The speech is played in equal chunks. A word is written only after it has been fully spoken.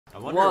I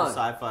wonder if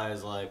sci-fi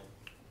is like.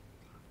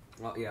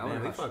 Well, yeah,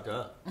 man, we fucked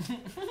up.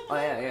 Oh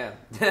yeah.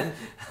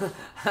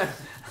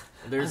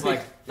 There's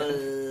like.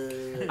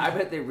 I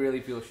bet they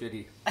really feel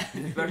shitty,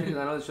 especially because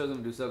I know the show's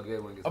gonna do so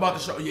good when it gets about the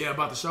show. Yeah,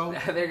 about the show.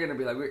 They're gonna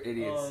be like, we're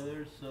idiots. Oh,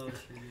 they're so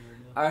shitty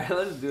right now. All right,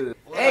 let's do this.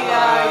 Hey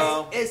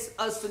guys, it's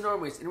us, the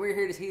Normies, and we're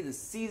here to see the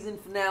season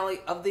finale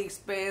of The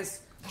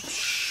Expanse.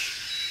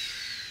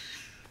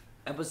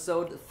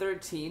 Episode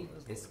 13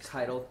 is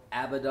titled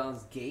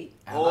Abaddon's Gate.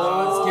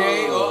 Abaddon's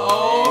Gate.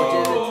 Oh,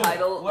 which is the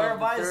title Where of have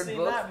the I third seen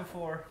book. that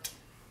before?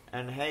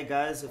 And hey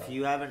guys, if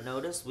you haven't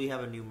noticed, we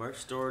have a new merch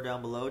store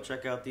down below.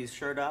 Check out these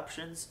shirt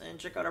options and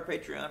check out our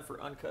Patreon for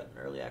uncut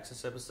and early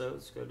access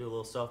episodes. Go do a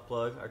little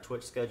self-plug. Our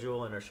Twitch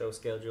schedule and our show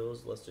schedule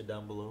is listed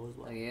down below as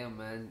well. Yeah,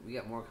 man, we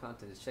got more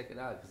content. Just check it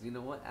out, because you know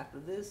what? After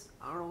this,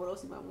 I don't know what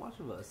else you might watch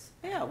of us.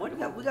 Yeah, We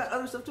got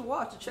other stuff to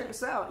watch. To check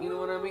us out. You know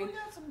what I mean? We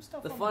got some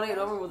stuff The on fun ain't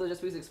the over with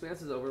Just Because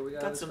Expanse is over. We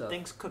got other some stuff.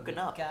 things cooking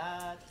up.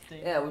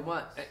 Yeah, we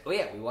want. Oh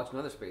yeah, we watched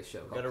another space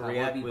show. Got a called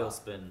React Cowboy wheel Bebop.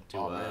 spin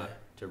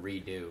to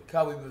redo.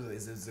 Cowboy Bebop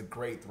is a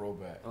great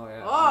throwback. Oh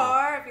yeah.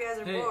 Or if you guys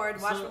are Hey,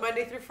 bored, watch so-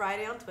 Monday through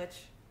Friday on Twitch.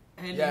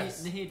 And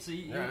Yes. Nahid, so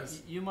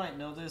Yes. you might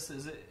know this.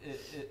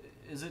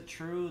 Is it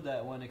true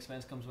that when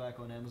Expanse comes back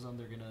on Amazon,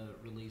 they're gonna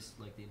release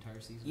like the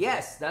entire season?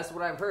 Yes, that's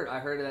what I've heard. I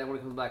heard that when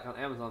it comes back on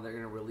Amazon, they're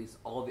going to release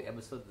all the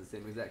episodes at the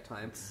same exact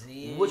time,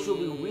 which will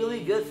be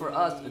really good for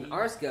us in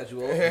our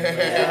schedule.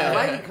 And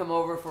Mike can come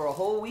over for a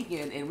whole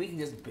weekend, and we can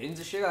just binge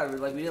the shit out of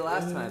it like we did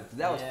last time.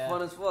 That was Yeah.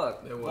 fun as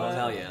fuck. It was. Well,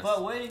 hell yes.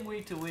 But waiting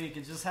week to week,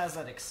 it just has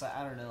that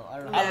I don't know.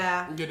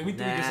 Nah. We think we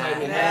Nah.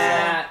 decided.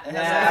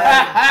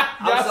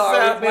 I'm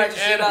sorry, we binged the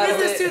shit out of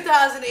This is it.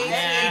 2018.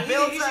 And it You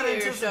builds should that hear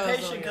your shows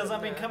anticipation on because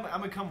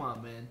Amazon. come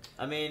on, man.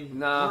 I mean,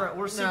 No.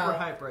 We're super No.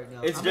 hype right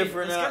now. It's I mean,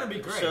 different It's now. gonna be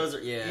great. Shows are-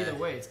 yeah. Either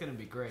way, it's gonna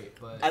be great.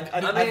 But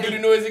I do the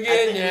noise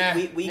again. Yeah.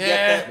 we Yeah.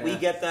 get that. We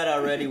get that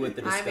already with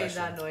the I discussion. made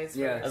that noise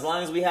Yeah. first. As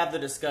long as we have the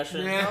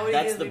discussion, Yeah. Oh, he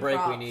that's gives the me break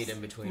we props. need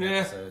in between Yeah.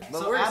 episodes. But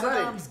so we're excited.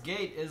 Abaddon's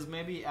Gate is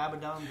maybe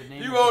Abaddon the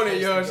name. You of own the it,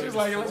 place yo. to go She's to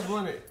like, store? let's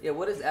run it. Yeah,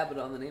 what is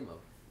Abaddon the name of?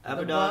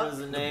 Abaddon is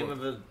the name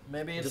of a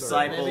Maybe it's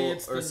disciple maybe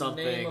it's or the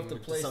something. name of the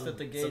place some, that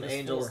the gate some is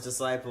angel's for.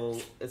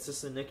 disciple. It's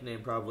just a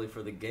nickname probably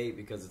for the gate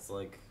because it's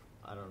like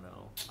I don't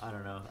know.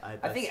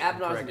 I think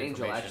Abaddon is an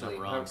angel, actually.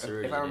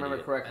 If I remember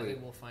I correctly.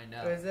 think we'll find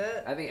out. Is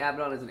it? I think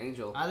Abaddon is an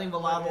angel. I think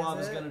What Velada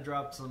is is it? gonna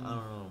drop some I don't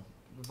know.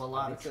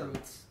 Velada I think so.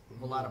 truths,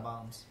 Velada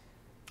bombs.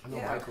 I know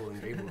Yeah. Michael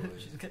and Gabriel.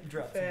 She's gonna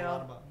drop Fail.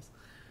 some Velada bombs.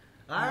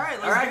 All right,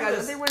 let's All right, do guys. I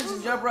this. think we're gonna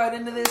just jump right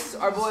into this.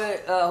 Our boy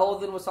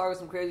Holden was talking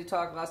some crazy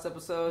talk last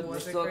episode. We're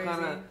Was it still crazy?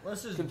 kind of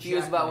Let's just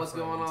confused about what's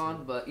jackknife right going into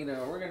on, but you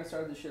know, we're gonna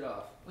start this shit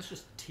off. it. Let's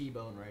just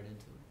T-bone right into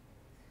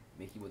it.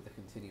 Mickey with the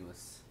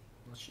continuous.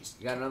 Let's just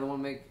You got another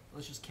one, Mick?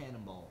 let's just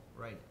cannonball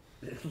right.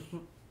 Let me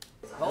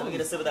Holden,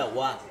 get a sip of that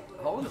what?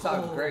 Holden's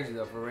talking crazy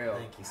though, for real.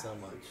 Thank you so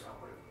much.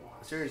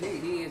 Seriously,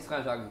 he is kind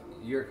of talking.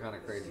 You're kind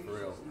of crazy for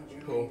real.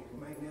 Cool.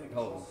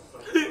 Holden,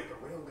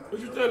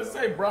 What you trying to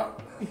say, bro?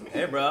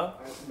 Hey, bro.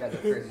 you guys are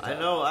crazy.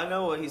 I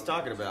know what he's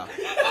talking about.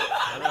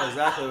 I know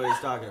exactly what he's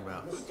talking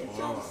about. What you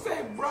trying to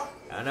say, bro?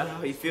 I know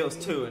how he feels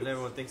too, and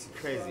everyone thinks he's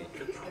crazy.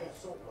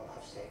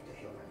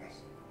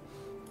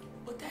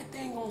 But that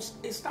thing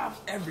it stops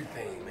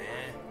everything,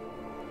 man.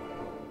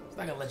 It's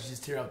not gonna let you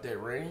just tear up that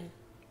ring.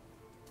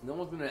 No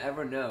one's gonna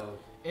ever know.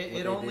 It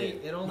they only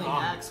did. it only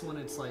acts when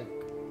it's like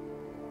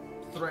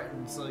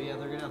threatened. So yeah,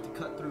 they're gonna have to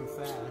cut through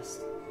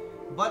fast.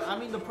 But I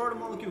mean, the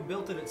protomolecule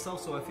built it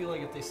itself, so I feel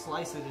like if they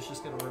slice it, it's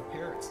just gonna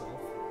repair itself.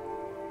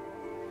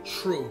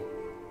 True.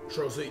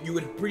 So you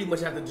would pretty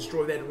much have to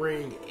destroy that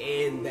ring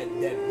and that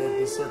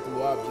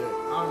circular object.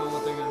 I don't know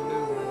what they're gonna do,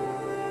 man.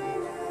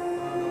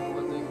 I don't know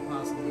what they could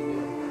possibly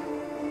do.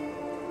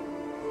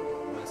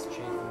 Nice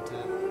chain from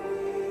tap.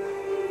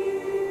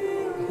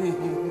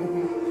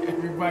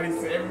 Everybody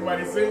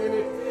singing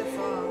it. It's a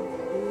song.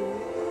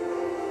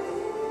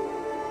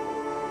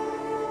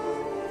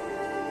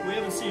 We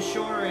haven't seen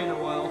Shore in a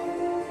while.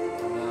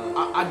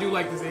 No. I do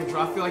like this intro.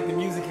 I feel like the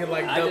music can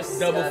like I just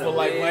double had for a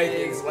like big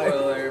Vikings. Like,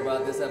 spoiler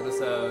about this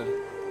episode.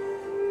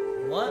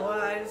 What? What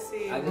I just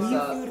see. I do just you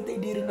saw. feel that they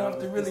did enough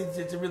to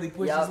really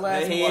push Yeah, this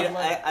last Hey, one?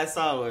 I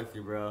saw it with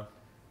you, bro.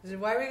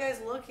 Why are you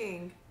guys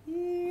looking?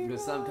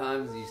 Because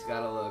sometimes you just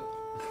gotta look.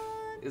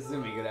 This is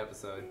gonna be a good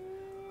episode.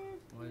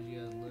 Why did you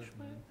guys look,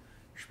 man?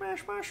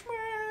 Smash, smash,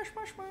 smash,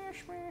 smash,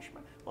 smash, smash,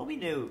 smash. Well, we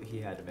knew he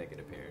had to make an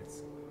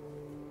appearance.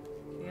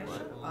 Yeah, What?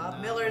 shut Oh, up.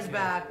 no, Miller's okay.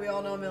 back. We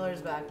all know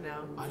Miller's back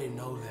now. I didn't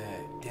know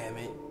that. Damn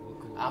it. Well,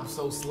 cool. I'm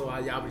so slow.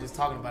 Y'all were just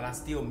talking about. I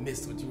still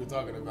missed what you were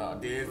talking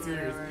about. Dead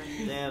serious. Whatever.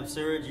 Damn,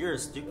 Surge, you're a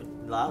stupid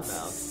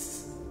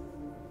loudmouth.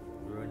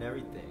 Ruin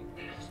everything.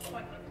 This is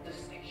my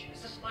station.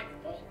 Is this my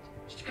fault?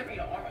 Just give me an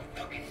arm a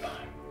fucking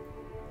time.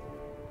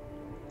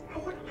 How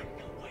would I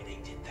know why they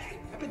did that?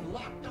 I've been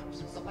locked up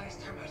since the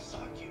last time I saw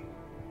you.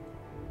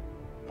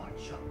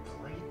 Bunch of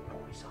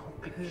playboys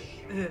humping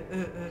shit.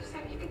 Does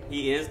that even...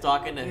 He is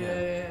talking to him.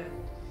 Yeah.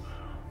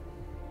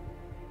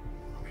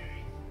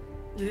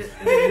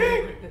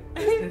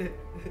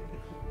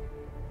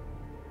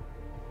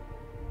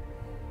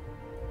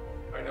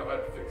 I know how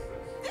to fix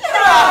this.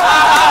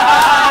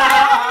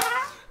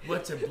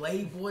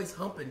 Blade Boys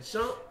humping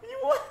chump.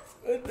 What?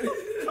 That was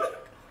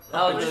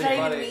What does really that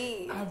funny. even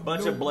mean? I have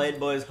Bunch no- of Blade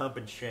Boys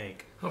humping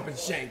shank. humping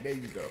shank. There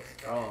you go.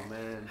 Oh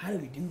man. How do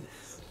we do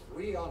this?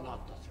 We are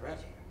not the threat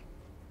here.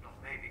 Not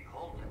maybe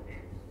Holden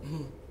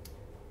is.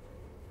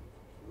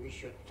 We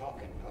should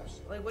talk in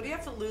person. Like, what do you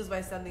have to lose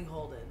by sending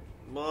Holden?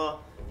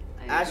 Well,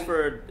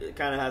 Ashford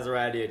kind of has the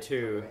right idea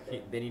too.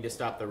 They need to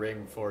stop the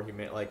ring before he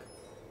made like.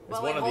 It's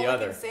Well, one like, or the Holden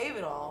other. can save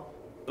it all.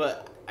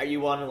 But are you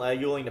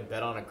willing to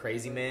bet on a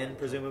crazy man?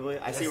 Presumably,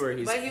 I see where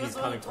he's. But he was he's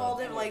the one who coming told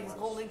from. him, like,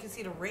 Holden could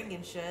see the ring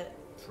and shit.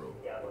 True.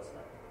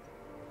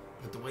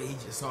 But the way he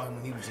just saw him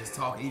when he was just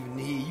talking, even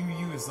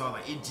you saw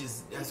like it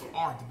just that's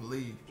hard to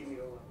believe.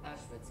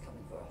 Ashford's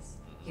coming for us.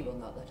 He will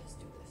not let us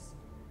do this.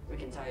 We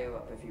can tie you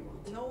up if you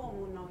want. No one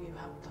will know you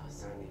helped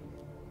us.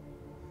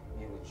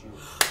 Me with you.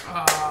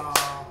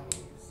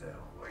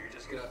 Well, you're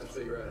just gonna have to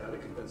figure out how to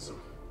convince them.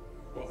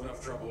 We'll have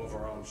enough trouble of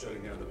our own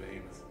shutting down the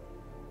behemoth.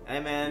 Hey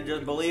man,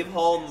 just believe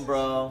Holden,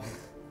 bro.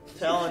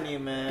 Telling you,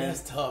 man.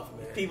 That's tough,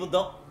 man. People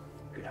don't.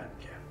 Good hunting,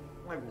 Cap.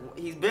 Like,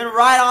 he's been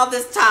right all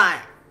this time.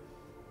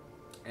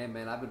 Hey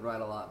man, I've been right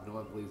a lot, but no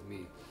one believes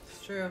me.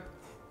 It's true.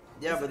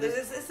 Yeah, but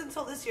this. It's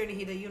until this year,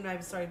 Nahida, you and I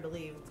have started to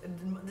believe.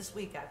 And this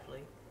week,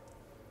 actually.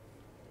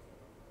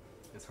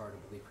 It's hard to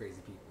believe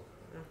crazy people.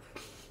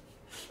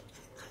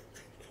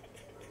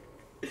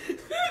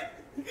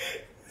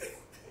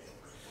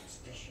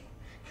 Station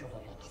killed a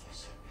lot of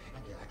us,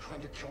 and they are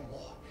trying to kill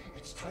more.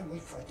 It's time we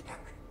fight back.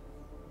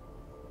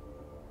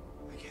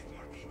 We get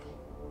more people.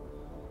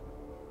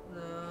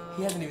 No.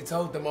 He hasn't even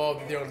told them all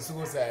that they're on the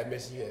suicide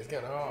mission yet. It's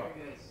kind of hard.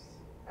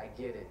 I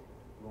get it.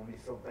 You want me to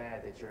feel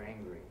bad that you're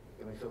angry.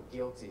 You want me to feel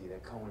guilty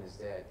that Cohen is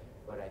dead.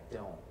 But I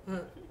don't.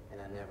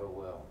 And I never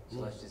will. So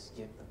let's just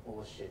skip the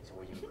bullshit to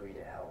where you agree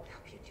to help.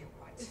 Help you do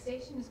what? The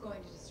station is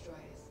going to destroy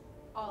us.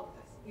 All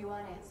of us. You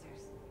want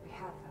answers. We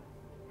have them.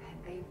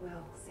 And they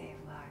will save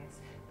lives.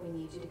 We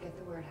need you to get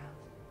the word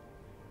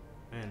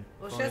out. Man,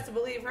 Well, if she has to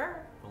believe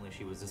her. only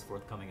she was this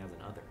forthcoming as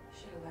an other.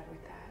 Should have led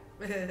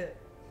with that.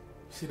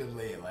 Should have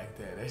laid like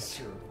that. That's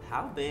true.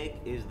 How big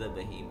is the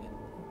behemoth?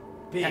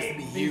 Big. Has to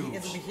be huge.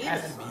 It's a behemoth.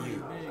 Has to be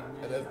huge.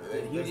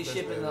 The hugest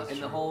ship in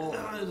the whole. It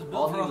was all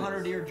built for a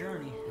humans. 100-year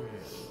journey.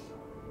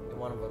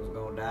 One of them's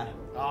gonna die.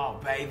 Oh,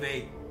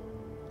 baby.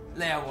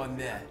 Lay one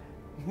there.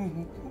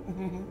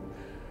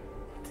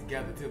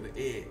 Together till the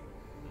end.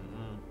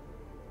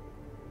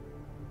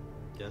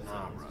 Just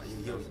Nah, bro,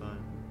 you so good. fun.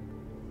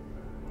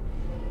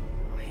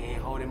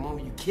 Hand hold that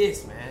moment you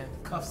kiss, man.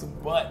 Cuff some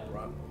butt,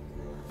 bro.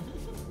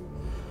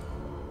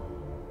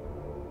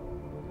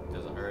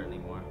 Doesn't hurt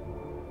anymore.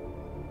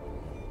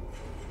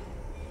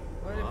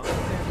 What did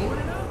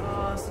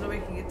oh, so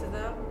nobody can get to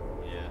them?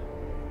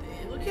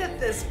 Yeah. Look at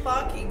this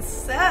fucking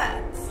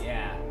set.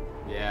 Yeah.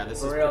 Yeah,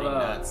 this For is real, pretty though.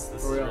 nuts.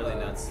 This For is real, really though.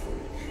 nuts.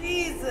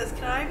 Jesus,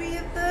 can I be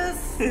at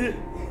this?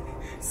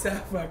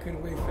 Sapphire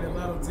couldn't wait for the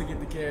lotto ticket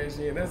to cash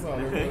in. That's all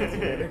it was.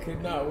 Man. They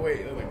could not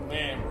wait. I was like,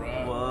 man, bro.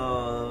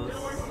 Whoa. Get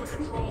away from the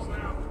controls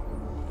now.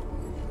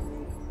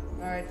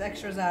 Alright, the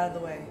extra's out of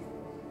the way.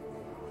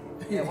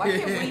 Yeah, why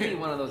can't we be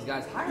one of those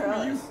guys? Hire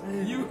us.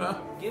 You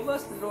Give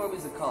us the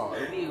normies a call.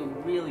 It'll be a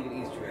really good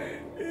Easter egg.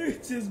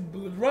 it's just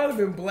Ron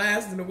been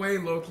blasting away,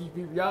 low key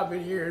people. Y'all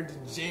been hearing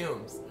the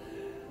gems.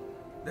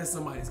 That's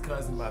somebody's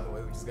cousin, by the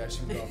way. We just got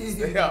shooting off.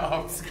 Stay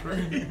off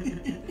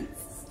screen.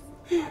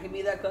 I can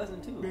be that cousin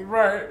too.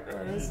 right.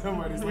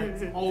 Somebody's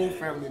like whole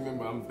family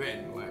member. I'm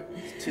betting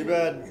like. Too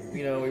bad,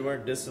 we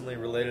weren't distantly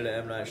related to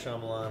M. Night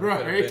Shyamalan. We could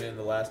have Right. been in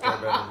the last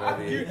Airbender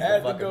movie. You had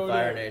to fucking go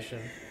Fire there. Nation.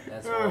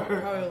 That's I right.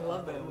 probably would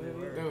love that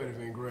movie. That would have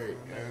been great.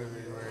 That would have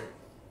been great.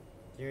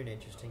 You're an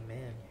interesting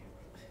man.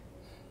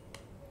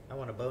 I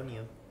want to bone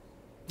you.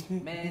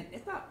 Man,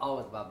 it's not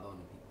always about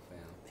boning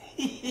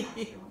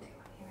people, fam.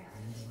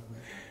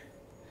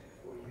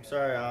 I'm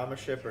sorry, I'm a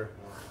shipper.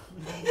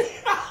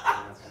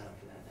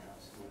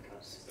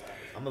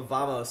 I'm a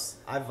Vamos.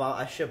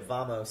 I ship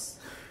Vamos.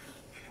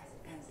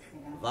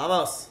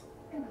 Vamos!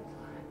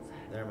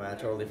 Never mind, I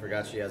totally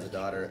forgot she has a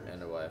daughter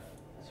and a wife.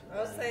 I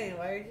was saying,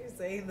 why are you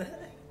saying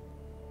that?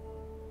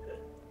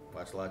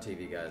 Watch a lot of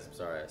TV, guys. I'm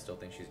sorry, I still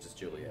think she's just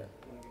Juliet.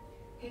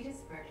 Hate is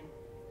a burden.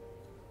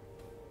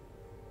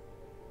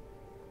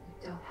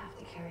 You don't have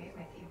to carry it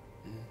with you.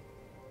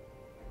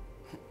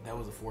 That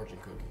was a fortune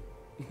cookie.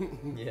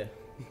 Yeah.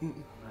 I'm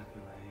not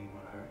gonna let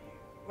anyone hurt you.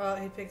 Well,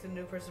 he picked a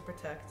new person to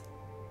protect.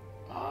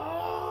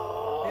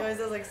 Oh. He always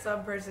has like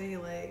some person he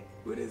like.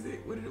 What is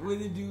it? What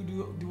did it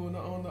do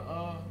on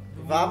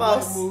the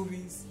Vamos.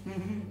 movies?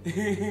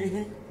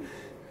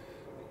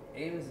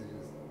 Amos is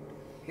just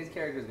his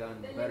character's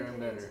gotten better and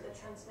better.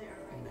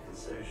 The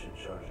station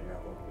charging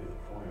up won't be the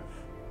point.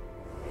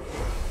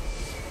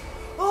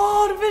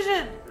 Oh,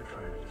 division! They're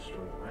trying to destroy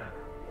the manor.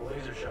 A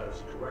laser shot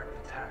is a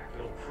direct attack.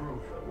 It'll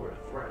prove that we're a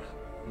threat.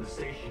 And the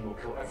station will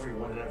kill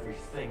everyone and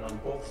everything on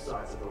both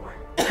sides of the ring.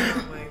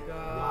 Oh my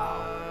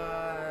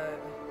god.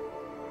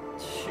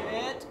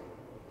 Shit.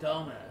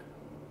 Dumbass.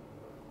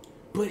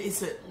 But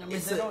it's a. mean,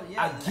 It's they a. don't- I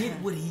yeah.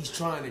 get what he's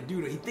trying to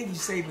do. Though. He think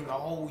he's saving the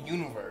whole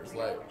universe.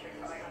 Like,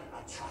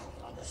 A child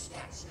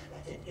understands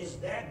that it is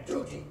their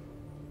duty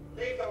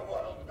Leave the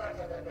world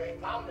better than they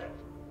found it.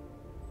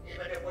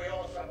 Even if we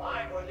all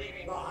survive, we're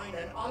leaving behind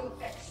an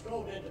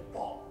unexploded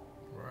bomb.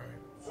 Right.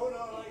 Sooner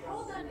or later.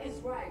 Holden is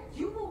right.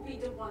 You will be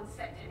the one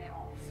setting it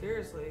off.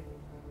 Seriously.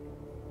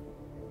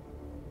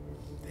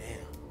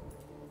 Damn.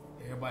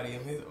 Everybody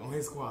on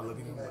his squad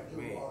looking at him like,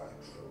 man.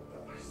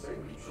 I say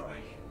we try.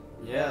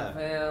 Yeah,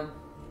 fam.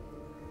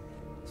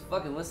 Just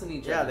fucking listen to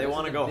each other. Yeah, they This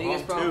want is to the go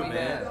biggest home problem too, we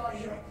man.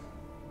 have.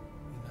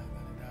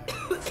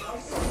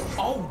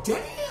 Oh,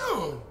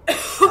 damn!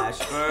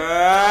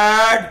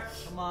 Ashford!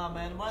 Come on,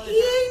 man. Why He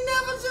ain't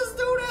never just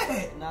do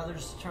that! Now they're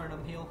just turning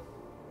him heel.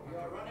 You're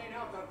running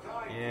out of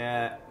time.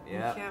 Yeah.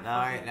 can't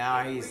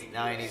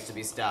Now he needs to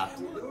be stopped.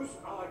 Lose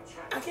our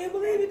chance. I can't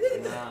believe he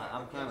did that. Nah,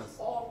 I'm kind of.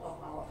 All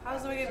of our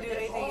How's he gonna do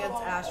anything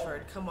against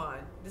Ashford? Come on.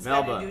 This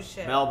guy didn't do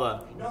shit.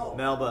 Melba. No,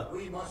 Melba.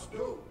 we must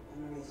do.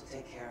 I need to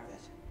take care of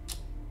it.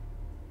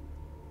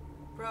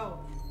 Bro.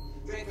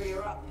 Draco,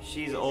 you're up.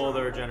 She's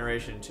older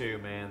generation too,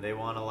 man. They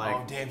want to like.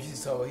 Oh damn! She's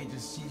so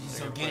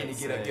getting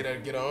to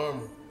get her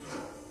armor.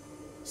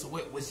 So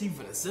wait, was she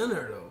for the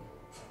center though?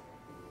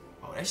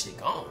 Oh, that shit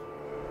gone.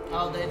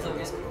 Oh, they took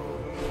it.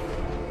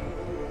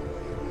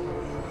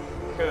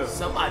 Who?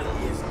 Somebody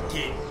is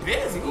getting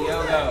busy. Who's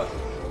Yo, that? no.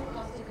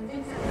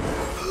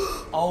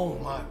 Oh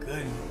my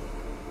goodness.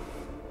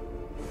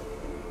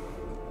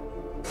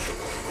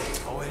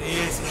 Oh, it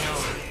is him.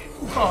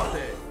 Who caught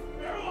that?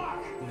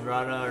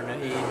 Rana or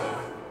Naheed.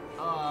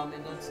 Oh,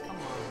 man, that's come on,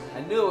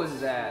 man. I knew it was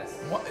his ass.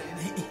 What?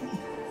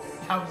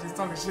 I was just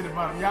talking shit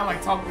about him. Y'all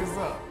like talk this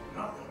up.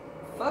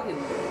 Fucking.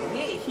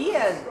 He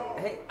has.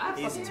 Hey,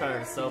 He's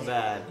turned so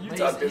bad. You But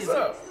talk this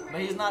up. But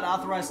he's not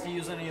authorized to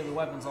use any of the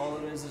weapons. All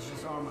it is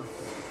just armor.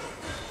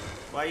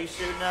 Why you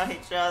shooting at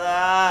each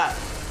other?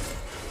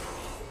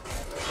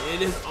 And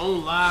in his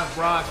own live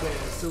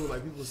broadcast too.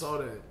 Like people saw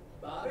that.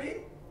 Bobby?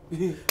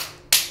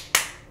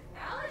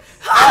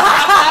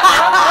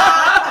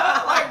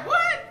 Like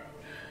what?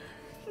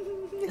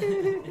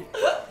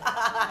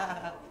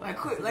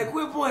 like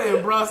quit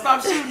playing, bro.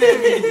 Stop shooting at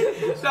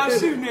me. Stop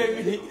shooting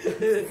at me.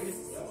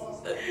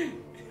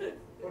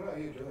 What are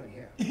you doing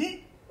here?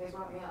 They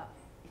brought me up.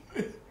 I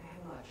have an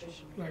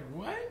electrician. Like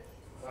what?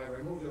 If I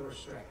remove the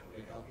restraint, will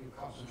it help you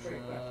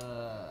concentrate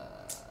better?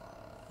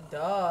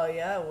 Duh,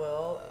 yeah, it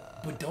will.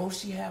 But don't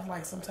she have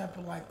like some type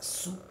of like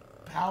super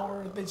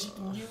power that she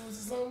can use or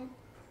something?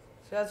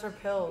 She has her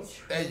pills.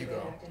 There you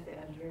go. At the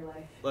end of your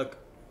life. Look,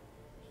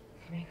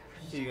 You make up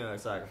for she's gonna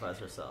sacrifice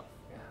herself.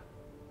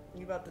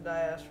 You about to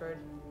die, Ashford.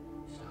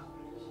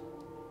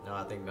 No,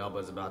 I think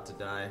Melba's about to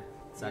die.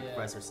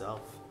 Sacrifice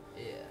herself.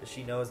 Yeah. But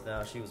she knows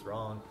now she was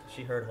wrong.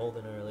 She heard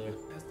Holden earlier.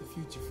 That's the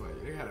future for you.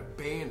 They got a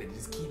band that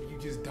just keep you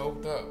just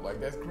doped up. Like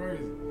that's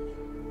crazy.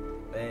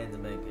 Bands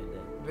make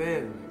it.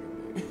 Band.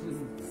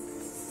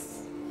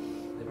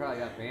 They probably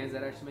got bands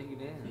that actually make you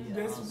dance.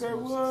 That's what that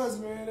was,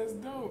 man. That's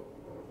dope.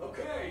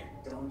 Okay,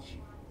 Don't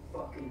you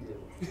fucking do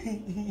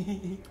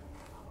it.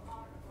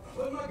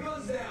 put my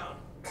guns down.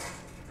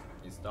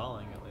 He's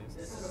stalling at least.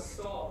 This is a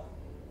stall.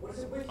 What is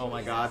it with Oh you?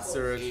 my God,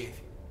 Surge.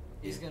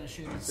 He's gonna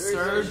shoot him.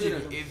 Surge,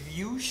 if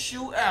you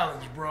shoot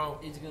Alex, bro.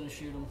 He's gonna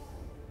shoot him.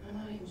 I'm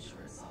not even sure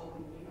it's all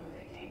when you know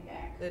they came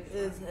back. It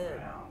is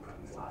him.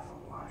 Putting his life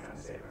on the line, trying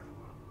to save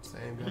everyone.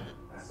 Same guy.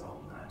 That's the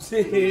whole nine. That's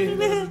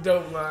a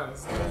dope line.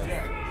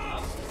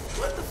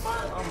 What the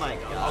fuck? Oh my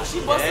God. Oh, she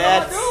busted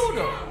out my dude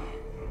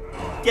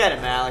though. Get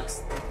him,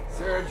 Alex.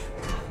 Surge.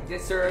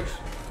 Get Surge.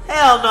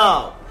 Hell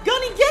no.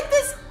 Gunny, get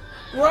this.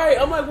 Right,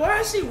 I'm like, why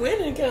is she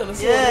winning kind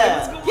of?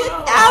 Yeah. Like, what's Get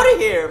going on? out of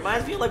here.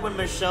 Reminds me of like when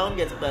Michonne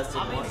gets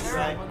bested once,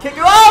 right? Kick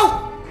her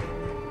out.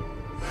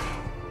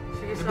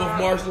 They're both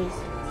marshals.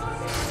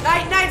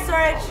 Night,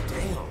 Surge!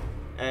 Damn.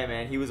 Hey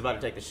man, he was about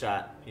to take the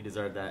shot. He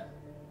deserved that.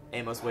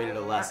 Amos waited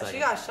till the last She second.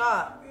 got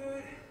shot.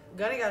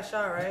 Gunny got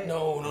shot, right?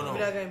 No. Maybe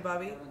not Gunny,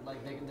 Bobby. Like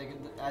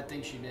I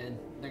think she did.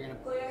 They're gonna.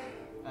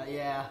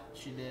 Yeah,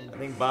 she did. I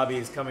think Bobby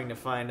is coming to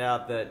find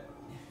out that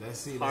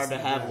That's it's hard to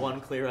have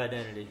one clear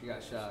identity. He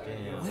got shot.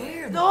 Damn.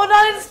 Where? No,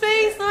 not in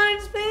space! Not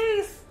in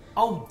space!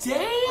 Oh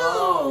damn!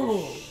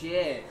 Oh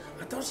shit.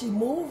 I thought she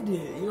moved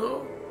it. You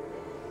know.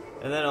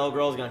 And then old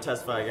girl's gonna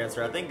testify against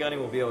her. I think Gunny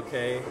will be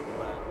okay.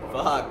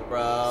 But fuck,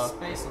 bro.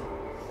 Space him.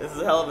 This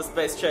is a hell of a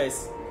space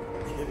chase.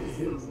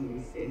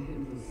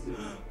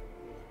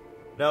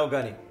 No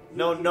Gunny.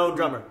 No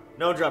drummer.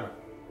 No drummer.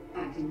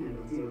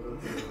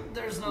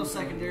 There's no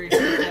secondary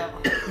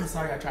shootout.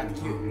 Sorry, I tried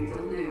to kill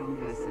you.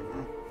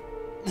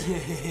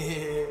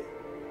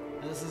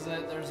 This is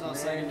it. There's no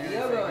secondary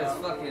Yogo fake is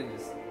out. fucking.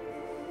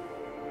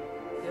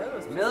 Yeah, it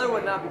was Miller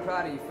would not be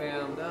proud of you,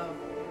 fam. No.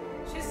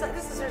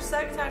 This is her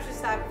second time she's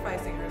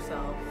sacrificing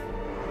herself.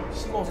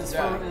 She wants It's to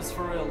die. it's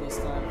for real this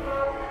time.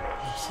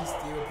 She's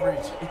still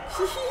preaching.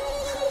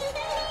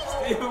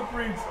 Still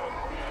preaching.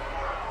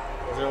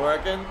 Is it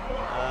working?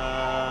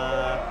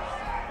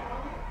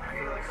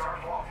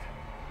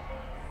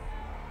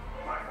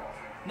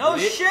 No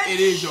It- shit, It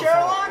is your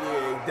Sherlock. fault.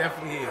 Yeah, it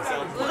definitely is.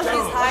 Look, she's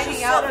hiding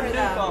Just out set a for nuke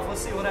them. off.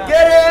 Let's see what happens.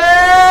 Get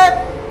it!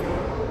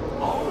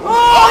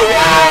 Oh,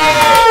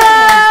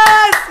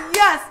 yes!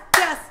 Yes!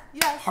 Yes!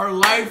 Yes. Her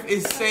life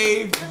is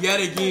saved yet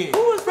again. Who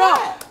was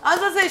that? I was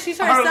gonna say she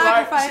tried Her to life,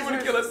 sacrifice. she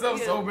wanna kill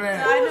herself so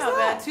bad. I know,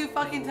 man. 2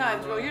 fucking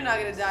times, bro. You're not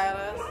gonna die on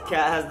us.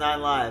 Cat has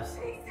 9 lives.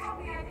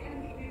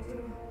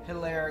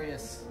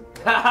 Hilarious.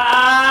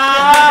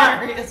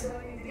 Hilarious.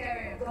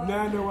 Now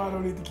I know why I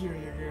don't need to kill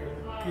you, girl.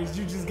 Because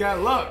you just got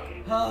luck.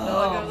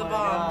 Oh the my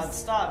bombs. God!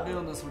 Stop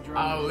doing this with Drummer.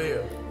 I'll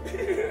live.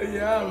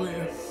 Yeah, I'll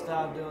live.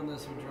 Stop doing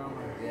this with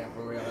Drummer. Yeah,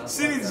 for real.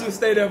 She needs to just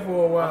stay there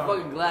for a I'm while.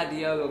 fucking glad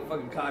Diogo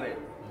fucking caught it.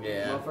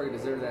 Yeah. Motherfucker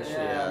deserved that shit.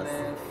 Yeah,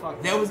 man.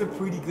 Fuck. That was a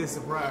pretty good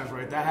surprise,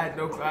 right? That had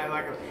no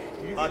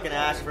Fucking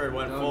Ashford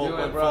went Don't full, do it,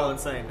 went bro. full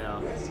insane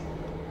now.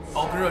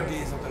 Oh, girl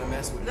did something to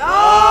mess with it.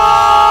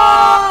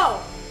 No!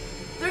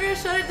 They're gonna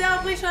shut it down.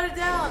 Please shut it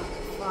down.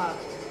 Fuck.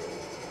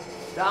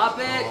 Stop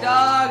it, Oh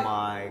dog!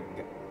 my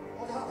god.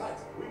 What happened?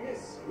 We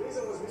missed.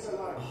 Lisa was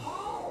misaligned.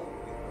 Oh!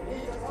 We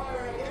need to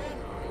fire again?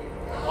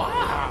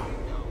 Wow.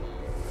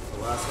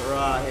 Last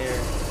hurrah here.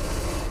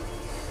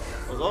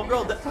 Was old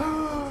girl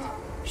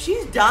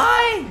she's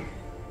dying!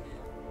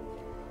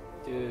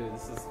 Dude,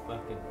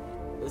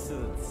 this is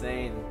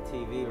insane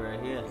TV right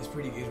here. It's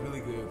really good,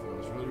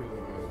 folks. It's really,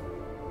 really good.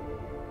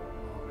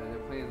 Oh man,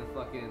 they're playing the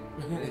fucking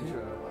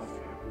intro.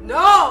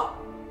 No!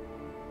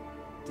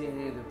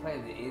 Damn, they're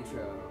playing the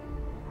intro.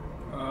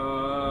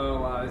 Oh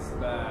wow, this is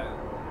bad.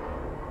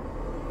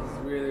 This is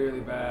really,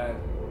 really bad.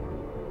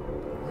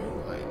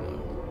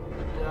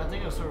 Yeah, I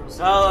think I sort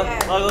of. Oh, look.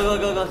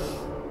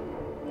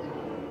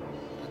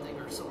 I think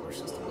our solar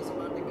system is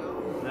about to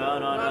go.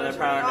 No, they're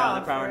powering down.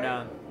 They're powering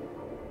down.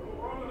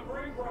 We're on the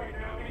brink right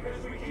now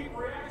because we keep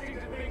reacting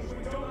to things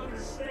we don't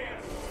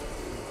understand.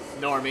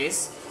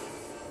 Normies.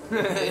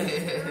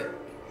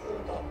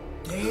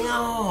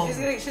 Damn.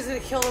 She's gonna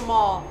kill them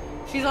all.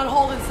 She's on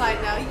hold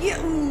inside now.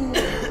 Yeah. Ooh.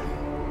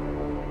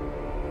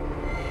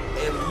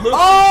 It looks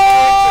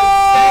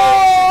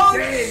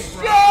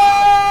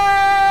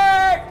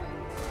shit!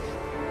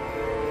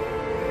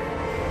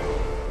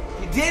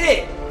 You did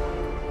it!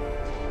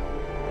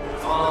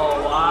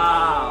 Oh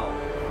wow!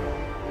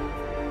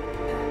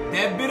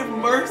 That bit of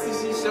mercy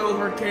she showed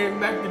her came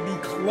back to be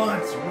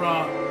clutch,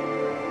 bro.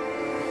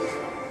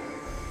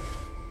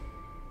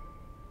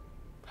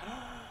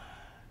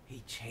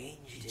 He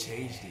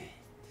changed it.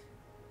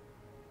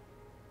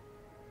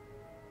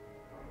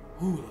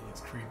 Ooh, that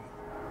looks creepy.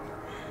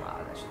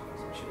 Wow, that shit gives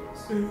some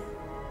chills.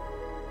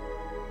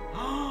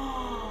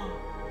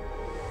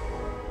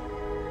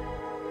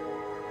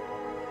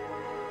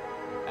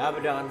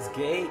 Abaddon's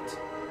gate.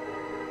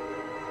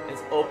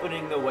 It's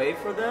opening the way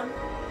for them?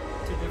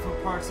 To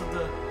different parts of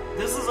the.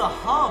 This is a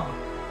hub.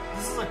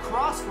 This is a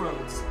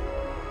crossroads.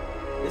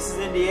 This is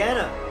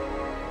Indiana.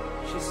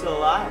 She's still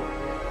alive.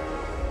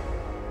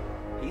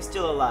 He's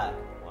still alive.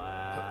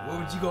 Wow. Where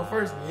would you go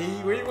first?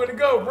 Where you want to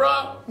go,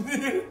 bro?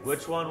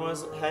 Which one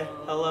was? Hey,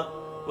 hello.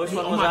 Which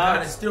one Oh was my God,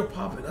 ours? it's still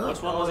popping up.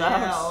 Which one was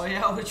Yeah, ours? oh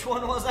yeah, which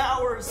one was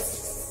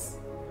ours?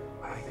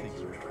 I think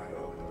you were trying to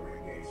open the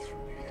ring gates from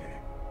the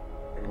beginning.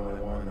 And what I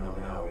want to know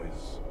now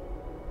is,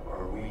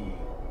 are we,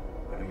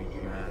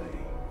 humanity,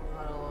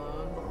 Not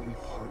alone. are we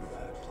part of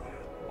that plan?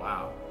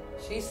 Wow.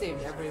 She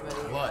saved everybody.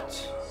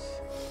 Clutch.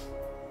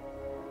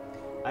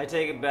 I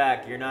take it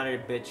back. You're not a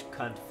bitch,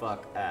 cunt,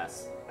 fuck,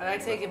 ass. And I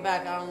take it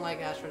back. I don't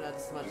like Ashford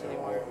as much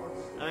anymore.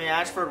 I mean,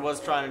 Ashford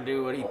was trying to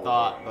do what he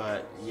thought,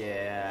 but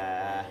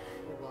yeah.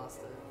 We lost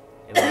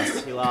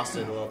it. He lost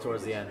it a little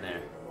towards the end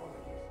there.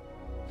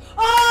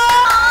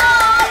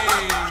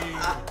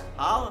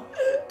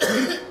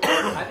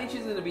 I think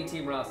she's gonna be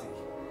Team Rossi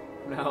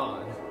from now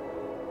on.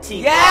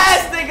 Team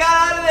Yes, they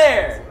got out of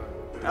there.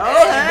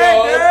 Oh,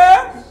 hey,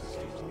 girl.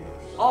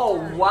 Oh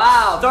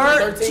wow,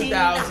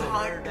 13,000.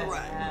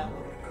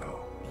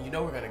 You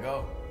know we're gonna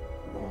go.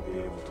 We won't be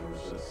able to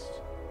resist.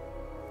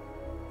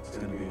 It's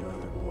gonna be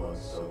another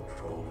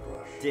blood-soaked gold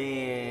rush.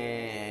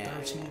 Damn.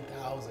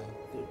 13,000.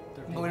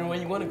 Where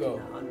you want to go?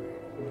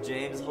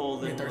 James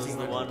Holden Yeah, was the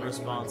 1300, one 1300.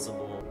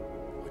 responsible.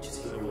 Which is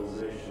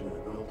civilization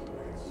that built the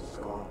rings is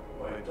gone,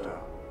 wiped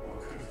out. What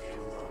could have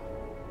killed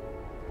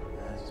them?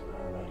 That's what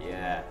I like.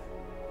 Yeah.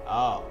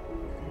 Oh.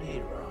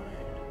 Need Ryan.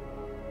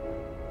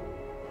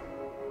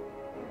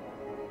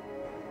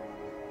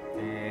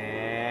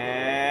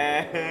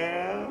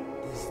 Damn.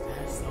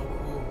 That's so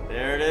cool.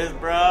 There it is,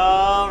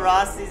 bro.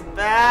 Rossi's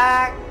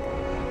back.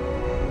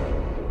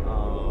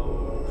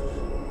 Oh.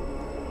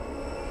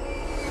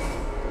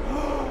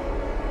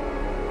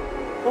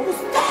 What was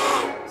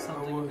that?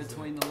 Something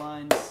between the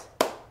lines.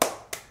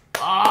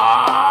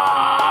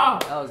 Ah!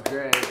 that was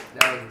great.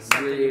 That was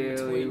Something in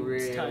really, between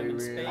really, time and really,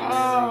 space. really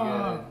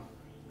good.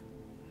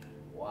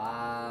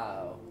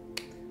 Wow,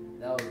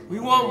 that was. We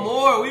want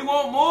more. We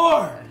want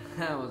more.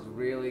 That was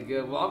really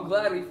good. Well, I'm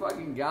glad we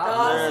fucking got it.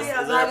 Honestly, Is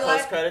I'm there a not gonna lie,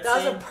 post-credit that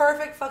was a scene?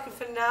 perfect fucking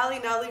finale.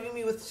 Not leaving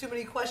me with too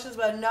many questions,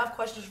 but enough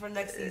questions for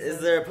next season. Is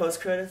there a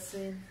post-credit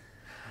scene?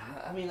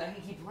 I mean, I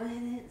can keep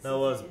playing it. That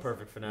was a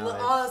perfect finale. Look,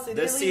 honestly,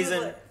 this they leave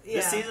season, it like- this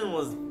yeah. season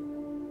was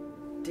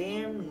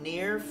damn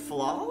near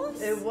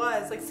flawless. It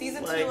was like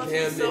season 2 Like, left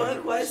me so what many do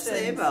I questions.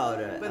 say about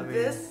it? But I mean,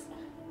 this is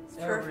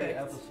Every perfect.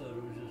 episode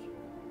was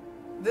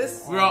just.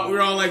 This. We're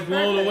all like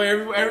blown away.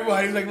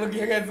 Everybody's like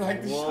looking at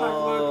like the shock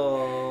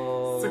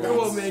look. So come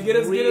on, man, get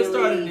us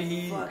started.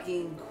 Really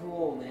fucking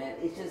cool, man.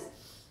 It's just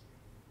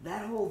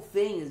that whole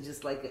thing is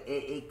just like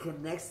it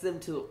connects them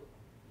to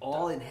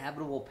all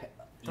inhabitable.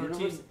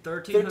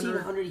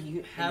 1,300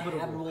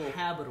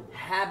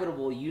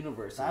 habitable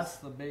universes. That's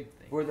the big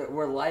thing.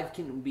 Where life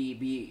can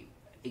be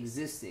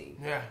existing.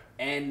 Yeah.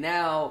 And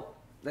now,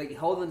 like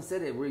Holden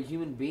said it, we're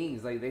human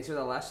beings. Like they showed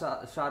that last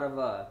shot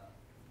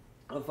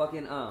of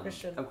fucking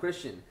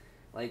Christian.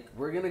 Like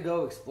we're gonna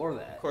go explore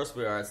that. Of course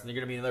we are. It's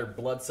gonna be another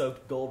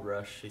blood-soaked gold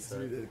rush. He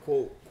said.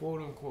 Quote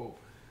unquote.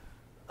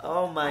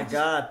 Oh my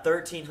God,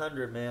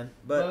 1,300, man!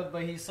 But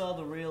he saw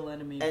the real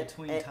enemy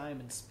between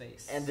time and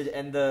space. And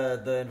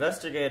the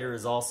investigator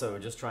is also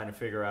just trying to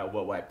figure out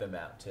what wiped them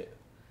out too.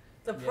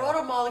 The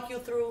proto molecule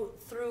through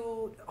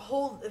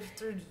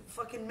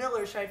fucking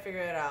Miller trying to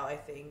figure it out. I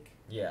think.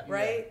 Yeah.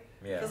 Right.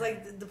 Yeah. Because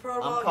like the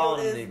proto I'm molecule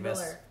calling is him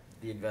Miller.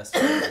 the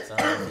investigator. So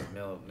I don't think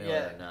Miller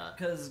or not.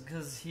 Because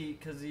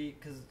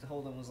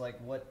Holden was like,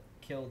 what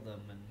killed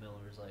them, and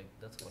Miller's like,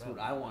 that's what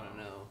I want to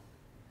know.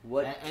 He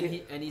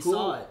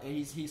saw it. And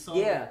he saw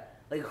it.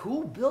 Like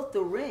who built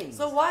the ring?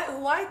 So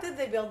why did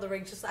they build the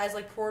ring? Just as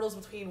like portals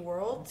between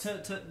worlds?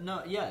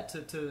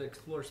 To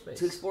explore space.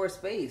 To explore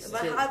space.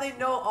 But how do they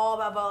know all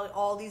about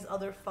all these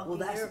other fucking? Well,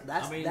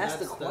 that's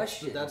the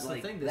question. That's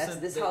like, the thing.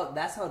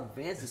 That's how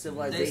advanced the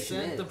civilization is. They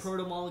sent the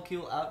proto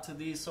molecule out to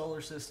these solar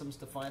systems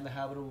to find the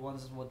habitable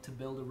ones, to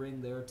build a ring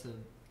there to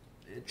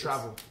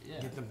travel.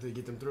 Get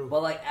them through.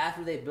 But like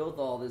after they built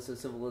all this, the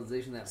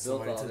civilization that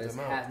built all this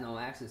has no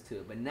access to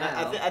it. But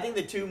now, I think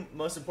the two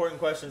most important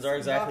questions are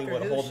exactly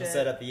what Holden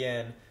said at the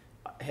end.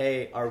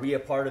 Hey, are we a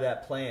part of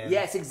that plan?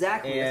 Yes,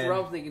 exactly. And that's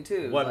what I'm thinking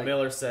too. What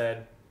Miller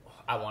said.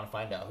 I want to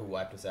find out who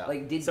wiped us out.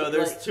 Like,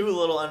 there's two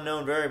little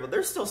unknown variables.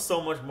 There's still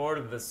so much more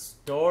to the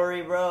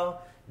story, bro.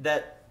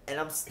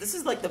 This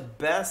is like the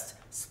best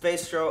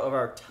space show of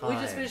our time.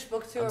 We just finished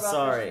book 2. I'm about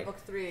sorry. Book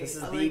 3. This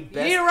is the best.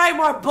 You need to write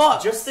more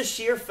books. Just the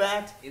sheer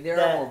fact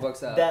are more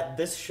books out. that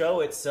this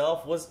show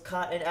itself was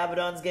caught in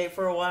Abaddon's Gate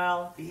for a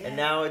while, and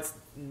now it's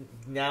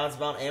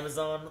about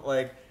Amazon.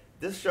 Like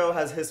this show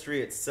has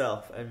history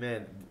itself, and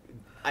man,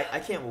 I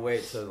can't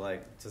wait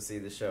to see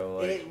the show.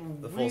 Like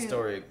the full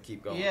story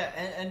keep going. Yeah,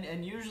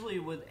 and usually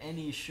with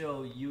any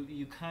show,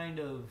 you kind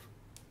of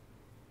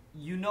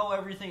know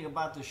everything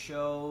about the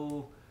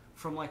show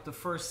from like the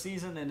first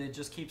season, and it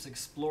just keeps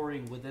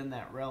exploring within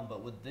that realm.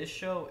 But with this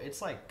show,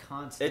 it's like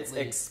constantly. It's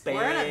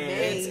expanding. We're in a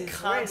maze. It's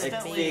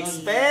constantly It's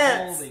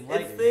expanding. the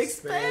It's the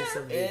expanse.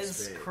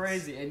 It's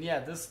crazy, and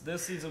this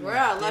season we're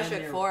at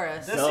Lushik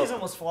Forest. This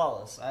season was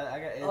flawless.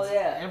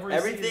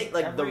 Everything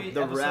like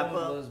the wrap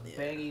up was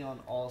banging on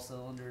all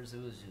cylinders.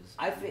 It was just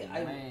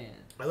man.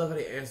 I love how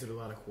they answered a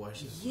lot of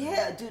questions.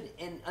 Yeah, dude.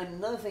 And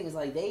another thing is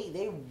like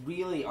they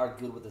really are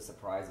good with the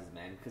surprises,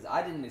 man. Because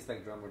I didn't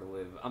expect Drummer to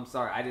live. I'm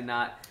sorry, I did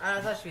not.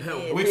 I thought you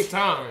did. Which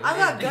time? I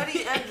thought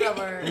Gunny and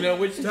Drummer.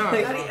 Which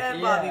time? Gunny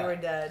and Bobby were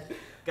dead.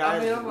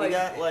 Guys, we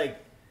got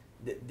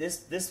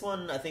this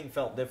one I think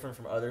felt different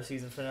from other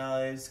season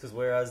finales, because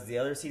whereas the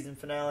other season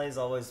finales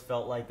always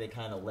felt like they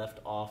kind of left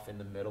off in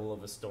the middle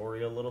of a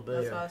story a little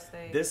bit. That's what I was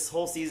saying. This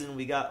whole season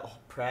we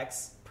got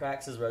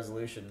Prax's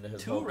resolution to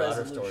his whole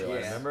daughter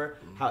storyline. Remember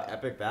how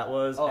epic that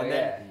was?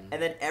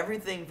 And then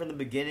everything from the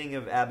beginning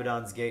of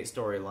Abaddon's Gate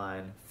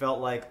storyline felt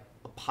like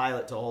a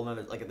pilot to a whole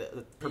nother, like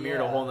the premiere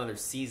to a whole nother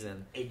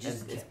season.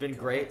 It's been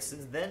great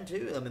since then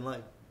too. I mean,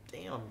 like,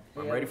 damn,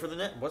 I'm ready for the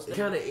next. It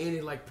kind of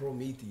ended like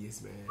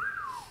Prometheus, man.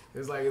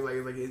 It's like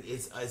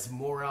it's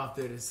more out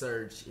there to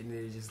search, and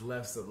it just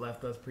left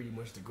us pretty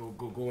much to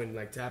go and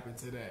like tap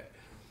into that.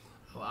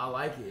 I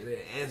like it.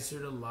 It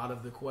answered a lot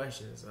of the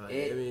questions.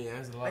 It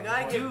answered a lot. I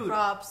gotta give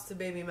props to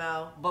Baby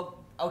Mao. But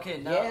okay,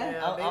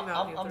 now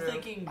I'm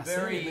thinking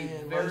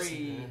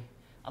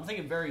I'm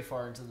thinking very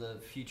far into the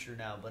future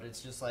now. But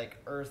it's just like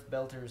Earth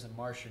Belters and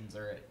Martians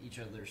are at each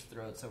other's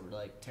throats over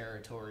like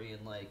territory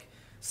and like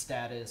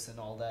status and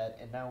all that,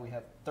 and now we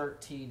have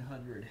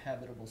 1,300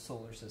 habitable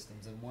solar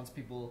systems, and once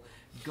people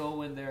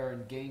go in there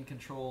and gain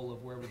control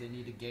of wherever they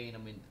need to gain, I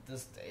mean,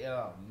 it's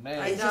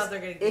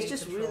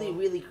just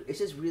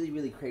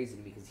really crazy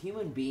to me, because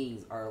human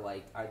beings are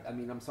like,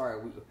 I'm sorry,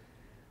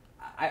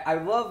 I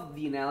love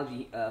the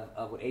analogy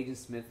of what Agent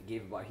Smith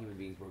gave about human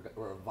beings.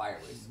 We're a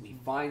virus. We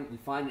find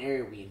an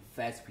area, we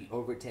infest, we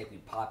overtake, we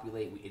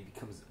populate, it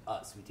becomes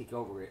us, we take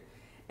over it.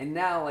 And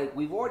now, like,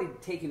 we've already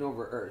taken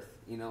over Earth,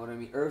 you know what I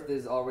mean? Earth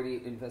is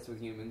already infested with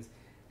humans,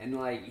 and,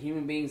 like,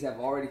 human beings have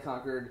already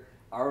conquered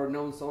our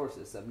known solar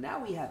system.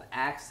 Now we have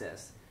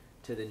access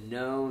to the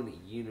known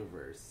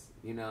universe,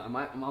 you know?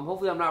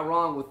 Hopefully I'm not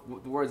wrong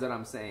with the words that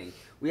I'm saying.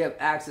 We have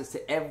access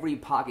to every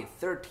pocket,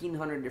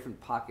 1,300 different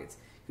pockets.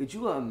 Could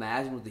you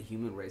imagine what the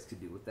human race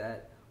could do with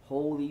that?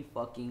 Holy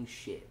fucking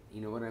shit,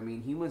 you know what I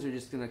mean? Humans are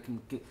just going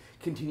to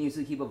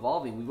continuously keep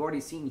evolving. We've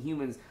already seen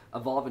humans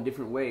evolve in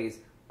different ways.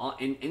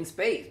 In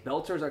space,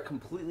 Belters are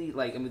completely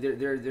their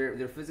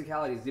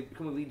physicality is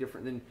completely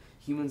different than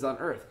humans on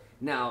Earth.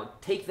 Now,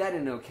 take that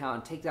into account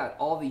and take out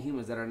all the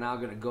humans that are now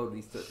going to go to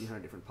these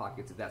 1,300 different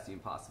pockets if that's even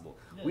possible.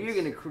 Yes. We are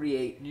going to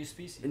create New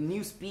species. a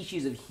new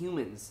species of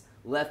humans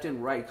left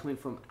and right coming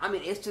from... I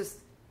mean, it's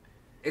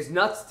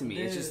nuts to me.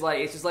 Dude. It's just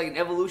like an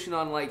evolution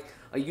on like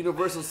a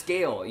universal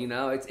scale, you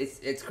know?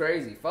 It's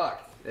crazy.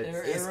 Fuck.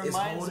 It's reminds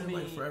holding me-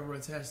 like forever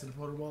attached to the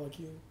proto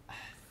molecule.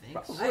 Yeah,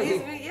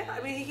 I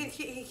mean,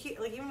 he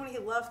like even when he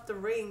left the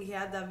ring, he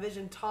had that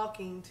vision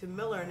talking to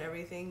Miller and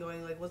everything,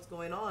 going like, "What's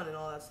going on?" and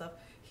all that stuff.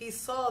 He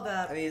saw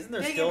that. I mean, isn't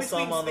there big still in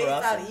between some on the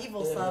spaced out roster?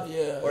 evil stuff.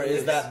 Or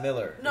is that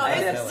Miller? No,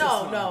 Is that it's,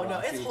 Miller?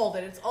 no. It's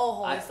Holden. It's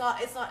all Holden.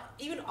 It's not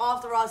even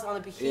off the roster on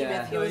the Behemoth.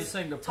 Yeah. He No, was he's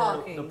saying the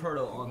talking.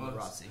 proto on the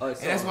Rossi. Oh, And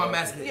that's why I'm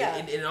asking. Yeah.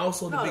 And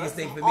also the No, biggest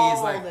that's thing for me is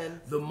all like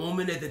then. the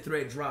moment that the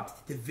threat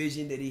dropped, the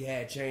vision that he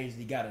had changed.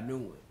 He got a new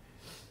one.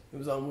 It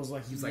was almost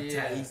like he was like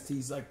Yeah.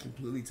 he's like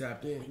completely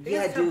tapped in.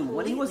 Yeah, He's dude.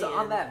 When he was completely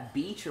on in. that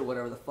beach or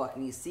whatever the fuck,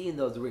 and he's seeing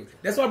those rings,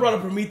 That's why I brought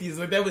up Prometheus.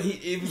 Like that was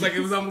it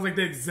was almost like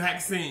the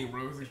exact same,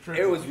 bro. It was like trippy.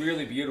 it was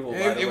really beautiful. It-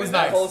 by the it way. was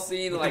that nice. whole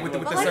scene, With like, the- with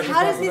But the like, circle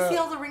how does he popping see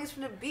up. all the rings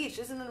from the beach?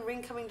 Isn't the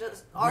ring coming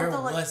just? Where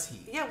like, was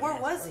he? Yeah,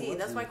 where was he?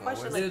 That's my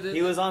question. Like, Dude,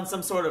 He was on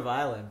some sort of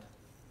island.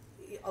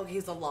 okay,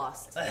 he's a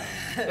lost.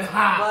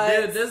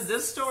 Dude,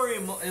 this story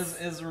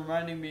is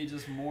reminding me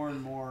just more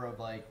and more of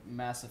like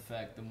Mass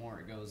Effect the more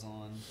it goes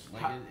on.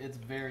 Like it's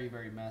very,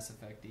 very Mass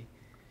Effect-y.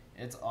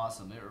 It's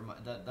awesome.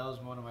 That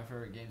was one of my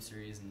favorite game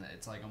series, and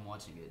it's like I'm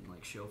watching it in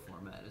like show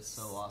format. It's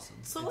so awesome.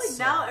 So It's like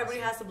now awesome. everybody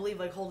has to believe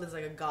like Holden's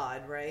like a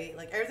god, right?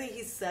 Like everything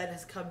he said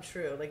has come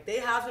true. Like they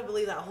have to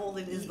believe that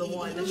Holden is the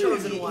one, the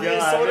chosen one.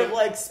 He's sort of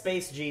like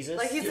Space Jesus.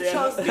 Like he's the Yeah.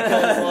 chosen.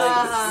 Because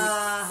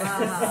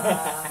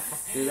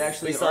There's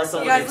actually We saw art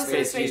someone You on guys in listen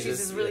to Space Space Jesus.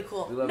 Jesus is really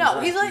cool. We love No,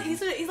 his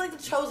he's art. he's like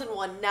the chosen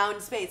one now in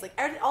space. Like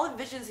all the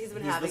visions he's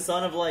been he's having. the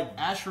son of like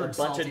Ashford a bunch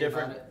salty of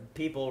different about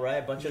people,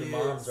 right? A bunch of Yes.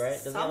 moms, right?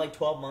 Doesn't he have like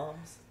 12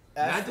 moms?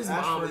 Not just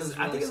mom. Ashford is I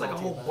think really it's like a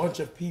salty whole about bunch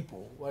of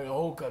people, like a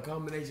whole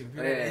combination of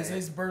people. Yeah.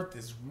 His birth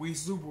is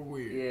super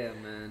weird. Yeah,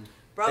 man.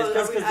 Bro,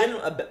 It's I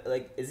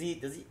because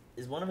mean,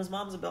 is one of his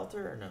moms a belter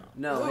or no?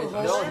 No, Who, it's,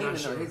 Holden? they're all I'm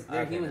humans. sure.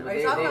 They're Okay. humans. Are but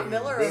you talking about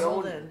Miller or they own-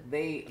 Holden?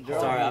 they're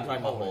all Sorry, I'm humans.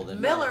 talking about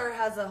Holden. Miller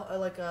has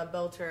a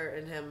belter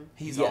in him.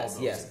 He's all Yes,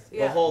 those yes. things.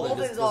 Yeah, Well, Holden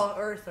Holden's just- all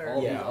Earther.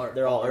 all- Yeah,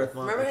 they're all Earth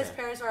moms. Remember his Okay.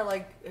 parents are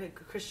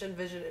like Christian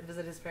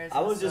visit his parents. I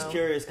in the was just snow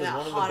curious in because that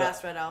one of the hot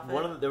ass red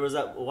outfit. there was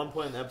that one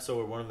point in the episode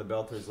where one of the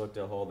belters looked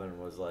at Holden and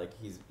was like,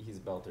 "He's a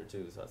belter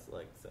too." So that's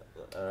like,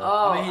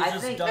 Oh, I mean, he's I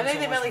just think done I think so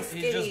they meant, much. like,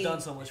 He's just skinny.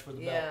 done so much for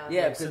the belt. Yeah.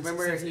 yeah, Like, because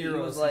remember since he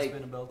Heroes, was he's like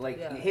been a belter.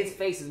 Yeah. his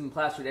face has been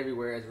plastered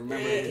everywhere. As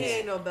remember, he he's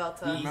ain't no belter.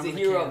 the Remember the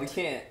hero of Kant. the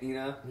Kant, you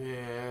know.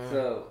 Yeah.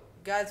 So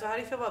Guys, so how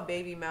do you feel about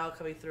Baby Mal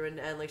coming through in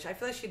the end? Like, I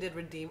feel like she did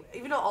redeem,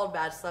 even though all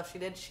bad stuff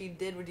she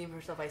did redeem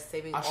herself by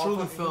saving I all truly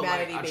fucking felt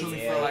like humanity. truly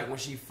basically. felt like when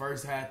she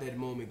first had that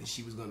moment that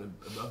she was gonna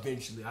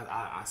eventually.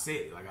 I said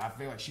it, like I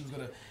feel like she was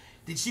gonna.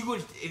 Did she go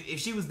if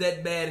she was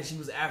that bad and she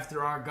was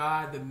after our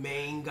god, the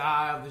main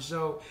guy of the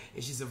show,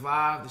 and she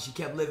survived and she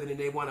kept living and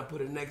they want to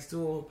put her next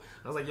to him?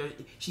 I was like, yo,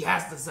 she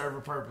has to serve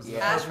a purpose. Yeah.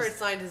 Ashford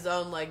signed his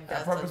own like That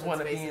death purpose sentence,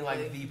 wanted being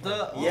basically. like the The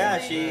purpose. Yeah,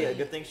 only- a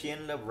good thing she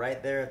ended up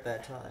right there at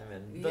that time.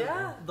 And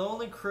Yeah. The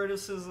only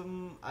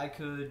criticism I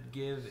could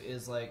give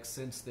is like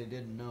since they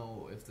didn't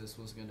know if this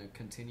was going to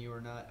continue or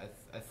not,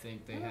 I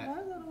think they had. Why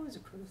is that always a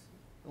criticism?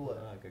 What?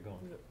 Okay, go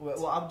on.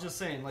 Well, I'm just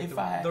saying, like If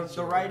I had to the choose,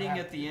 writing I'd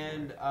have at the to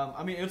end.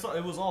 I mean, it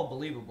was all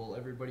believable.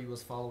 Everybody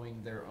was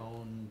following their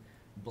own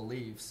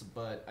beliefs,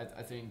 but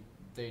I think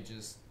they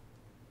just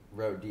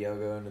Wrote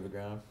Diogo into the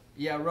ground.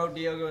 wrote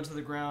Diogo into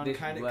the ground. They-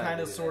 Kind glad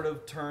they of, did sort that.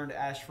 of turned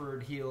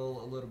Ashford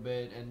heel a little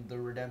bit, and the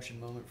redemption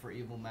moment for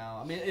Evil Mal.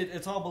 I mean,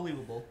 it's all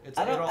believable. It's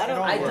I don't- it all, I don't- it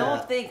all I works.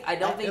 don't think I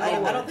don't they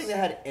think that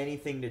had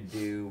anything to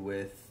do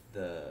with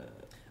the.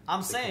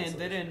 I'm the saying they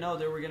cancellation. didn't know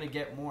they were gonna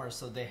get more,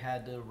 so they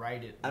had to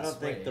write it. I this don't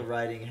think way. the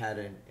writing had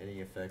any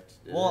effect.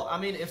 did Well, it? I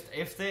mean,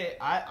 if they,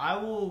 I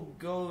will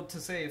go to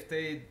say if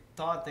they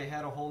thought they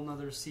had a whole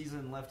nother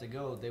season left to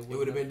go, they would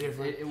would've been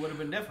different. It would have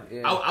been different.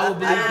 Yeah. I would I believe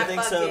don't that.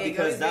 think fuck so Diego,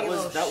 because he's that being a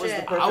was little the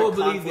shit. perfect I would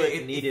believe conflict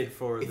that needed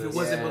for if this. it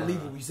wasn't Yeah.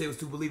 believable, you say it was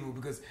too believable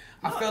because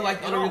I No, felt like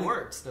it the only all reason-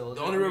 worked still.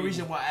 The only real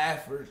reason why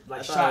Ashford I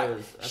like thought shot it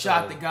was- I shot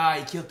thought the it guy,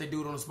 he killed the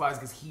dude on the spot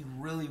because he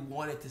really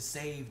wanted to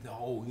save the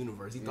whole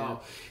universe. He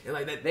thought and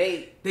like that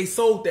they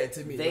sold that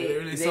to me. They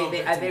really sold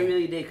that to they me.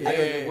 really did because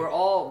Yeah.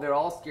 they're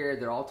all scared.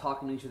 They're all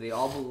talking to each other. They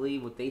all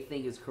believe what they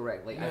think is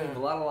correct. Like I think a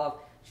lot of love.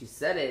 She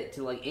said it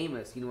to like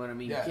Amos. You know what I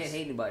mean? Yes. You can't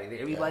hate anybody.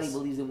 Everybody Yes.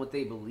 believes in what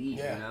they believe.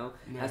 Yeah. You know.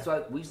 Yeah. That's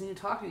why we just need to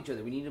talk to each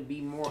other. We need to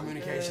be more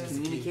Communication is the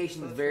key.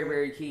 Communication is very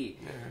very key.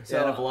 So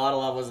and if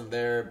Vladislav wasn't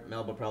there,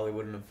 Melba probably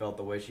wouldn't have felt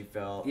the way she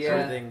felt.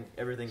 Yeah.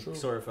 Everything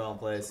sort of fell in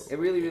place. It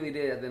really really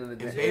did at the end of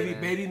the And day.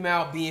 baby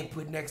Mal being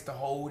put next to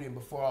Holden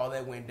before all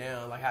that went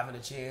down, like having a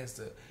chance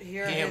to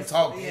Hear hear him his-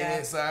 talk yeah.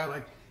 inside,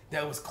 like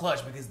that was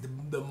clutch because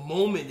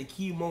the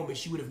key moment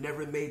she would have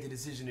never made the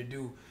decision to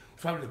do was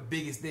probably the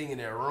biggest thing in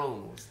that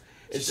room.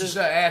 She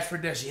shut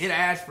Ashford down. She hit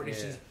Ashford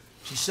and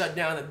she shut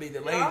down the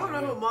laser. I don't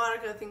know who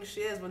Monica thinks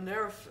she is when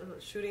they're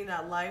shooting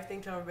that live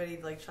thing to everybody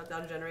like shut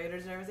down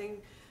generators and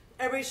everything.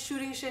 everybody's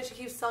shooting shit. She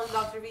keeps telling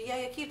Dr. V,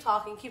 yeah, keep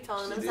talking, keep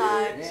telling them She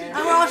inside. did. And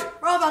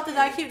we're all about to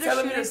die. Keep Tell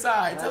them shooting.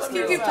 inside. Tell them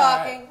Keep inside.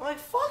 talking. I'm like,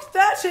 fuck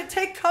that shit.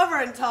 Take cover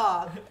and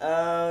talk.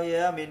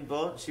 Yeah, I mean,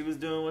 both. She was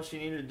doing what she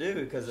needed to do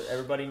because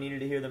everybody needed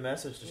to hear the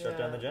message to shut Yeah.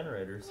 down the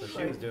generators. So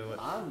she was doing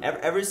what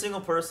every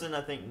single person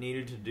I think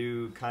needed to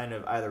do, kind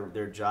of either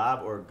their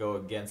job or go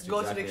against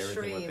Go to the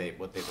exactly everything extreme.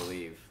 what they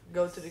believe.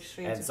 Go to the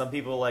extreme. And some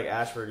people like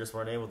Ashford just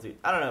weren't able to.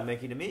 I don't know,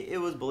 Mickey. To me, it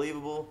was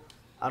believable.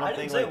 I don't didn't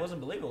think say like, it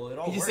wasn't believable. It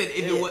all You worked. said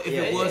if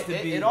it was to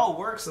be. It all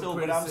works some still,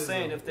 but I'm criticism,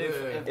 saying if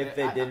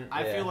they didn't,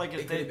 I feel like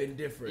if it they could have been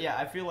different. Yeah,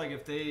 I feel like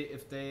if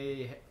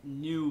they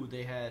knew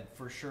they had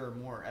for sure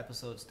more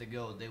episodes to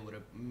go, they would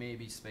have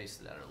maybe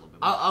spaced it out a little bit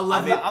more. I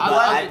love it.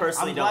 I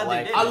personally don't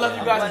like it. I love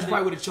you guys. I'm You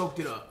probably would have choked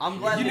it up. I'm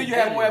glad you knew they you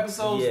had did more it.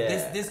 episodes.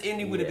 Yeah. This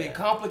ending would have been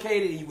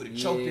complicated, and you would have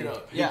choked it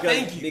up. Yeah.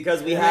 Thank you.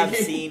 Because we have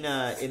seen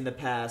in the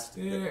past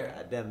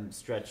Yeah. them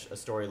stretch a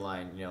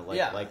storyline, you know, like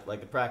Yeah. like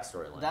the Prax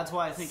storyline. That's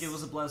why I think it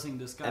was a blessing in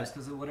disguise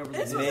because of whatever they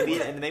It's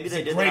did. Maybe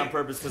they did great- that on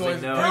purpose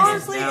because they know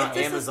Honestly, now if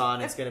this is- Amazon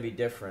if- it's going to be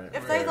different.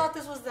 If they thought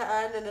this was the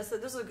end and this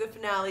was a good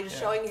finale, just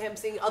showing him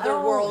seeing other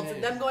don't- worlds,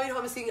 and them going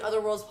home and seeing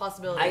other worlds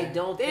possibilities. I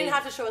don't They didn't think-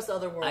 have to show us the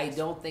other worlds. I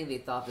don't think they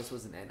thought this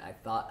was an end.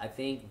 I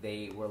think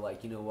they were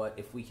like, you know what?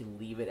 If we can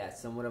leave it at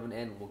somewhat of an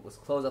end, let's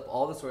close up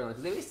all the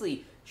storylines. They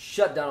basically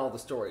shut down all the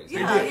stories.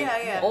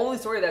 Yeah. The only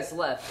story that's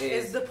left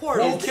is the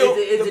portal. Who killed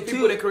the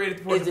people that created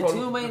the portal? Is the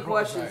two main the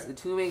questions? prototype.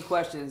 The two main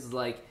questions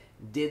like.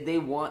 Did they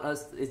want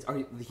us? Are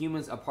the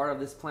humans a part of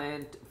this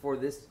plan for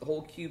this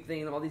whole cube thing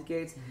and all these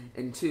gates?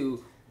 And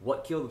two,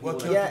 what killed the people?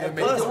 What killed Yeah, the and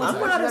main plus, ones.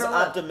 I'm not as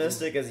That's-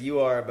 optimistic as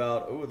you are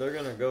about, they're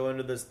going to go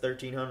into this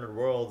 1,300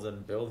 worlds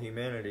and build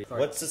humanity.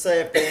 What's to say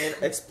if they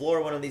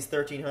explore one of these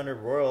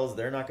 1,300 worlds,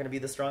 they're not going to be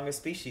the strongest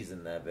species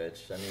in that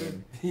bitch? I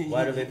mean,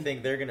 why do they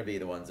think they're going to be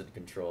the ones in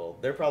control?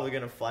 They're probably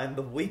going to find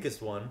the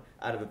weakest one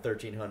out of the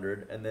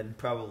 1,300 and then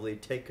probably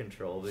take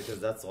control because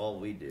that's all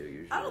we do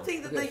usually. I don't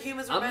think that the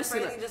humans were I'm meant just for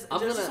gonna- anything. I'm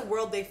Just gonna- a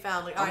world they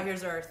found. Like, all right,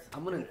 here's Earth. I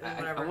want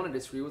to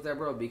disagree with that,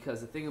 bro,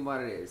 because the thing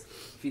about it is,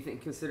 if you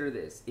consider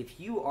this, if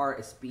you are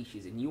a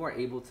species and you are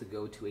able to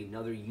go to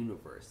another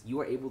universe, you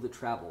are able to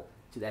travel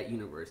to that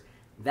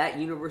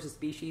universe's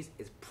species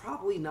is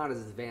probably not as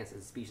advanced as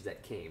the species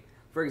that came.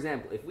 For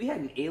example, if we had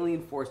an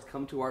alien force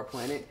come to our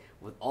planet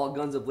with all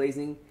guns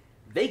a-blazing,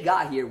 they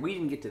got here, we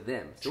didn't get to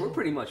them, so we're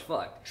pretty much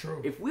fucked.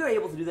 True. If we are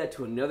able to do that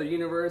to another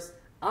universe,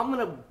 I'm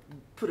gonna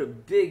put a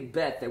big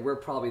bet that we're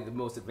probably the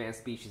most advanced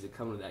species that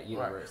come to that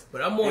universe.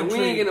 But I'm more and we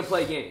ain't intrigued- gonna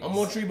play games. I'm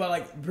more intrigued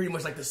by pretty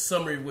much the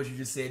summary of what you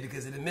just said,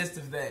 because in the midst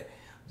of that,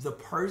 the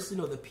person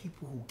or the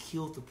people who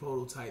killed the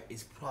prototype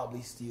is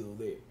probably still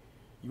there.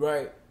 You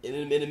right?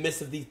 In the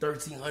midst of these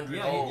 1,300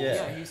 holes.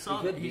 He saw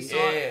Could it. be. He saw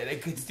it. Yeah, they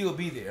could still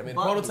be there. I mean,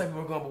 But- the prototype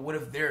are gone, but what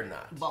if they're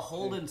not? But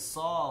Holden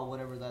saw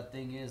whatever that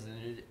thing is,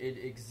 and it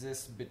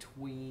exists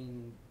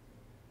between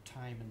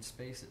time and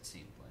space. It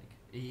seemed like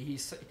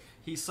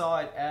he saw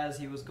it as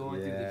he was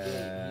going through the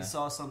gate. He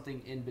saw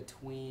something in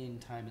between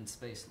time and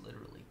space,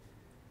 literally.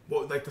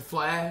 What, like the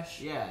Flash?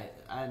 Yeah,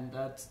 and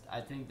I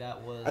think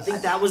that was. I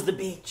think that was the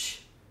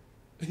beach.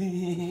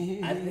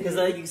 Because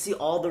you can see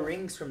all the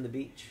rings from the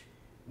beach.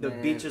 The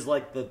Man, beach is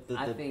like the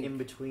I think- in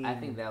between. I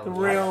think that The was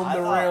realm, I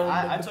the thought- realm,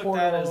 I the took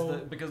that as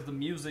portal. because the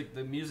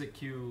music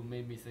cue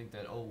made me think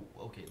that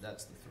okay,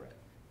 that's the threat.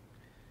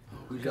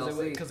 We shall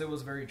see. Because it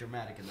was very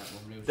dramatic in that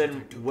moment. It was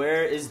Then just like,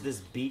 where is this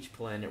beach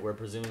planet where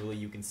presumably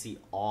you can see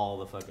all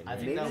the fucking I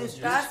rings? think that Maybe was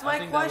just. that's my I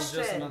think that was just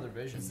question. another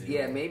vision.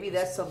 Yeah, maybe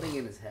that's something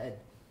in his head.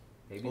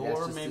 Maybe that's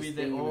Or just maybe this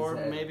they, thing in or his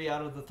head. maybe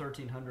out of the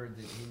 1,300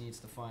 that he needs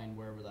to find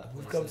wherever that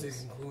We've place come to the is.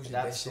 conclusion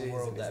That's that the shit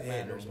world is in his that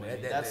head, matters. man.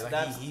 Maybe.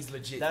 That he's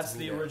legit. That's to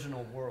the do that.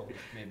 original world,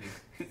 maybe.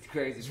 It's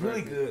crazy. It's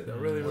really good, though.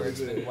 Really, Where really it's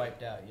been good.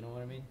 wiped out. You know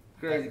what I mean?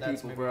 Crazy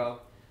That's people, maybe- bro.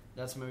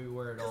 That's maybe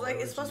where it all.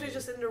 Because, it's supposed to be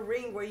originated. just in the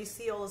ring where you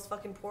see all those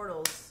fucking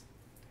portals.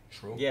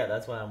 True. Yeah,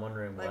 that's why I'm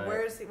wondering why. Like,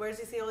 where's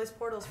he seeing all these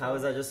portals How from?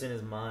 is that just in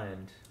his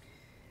mind?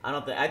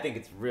 I think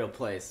it's a real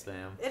place,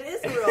 fam. It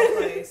is a real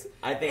place.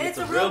 I think And it's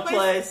a real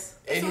place.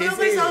 It's In a real his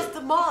place that head. was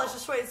demolished,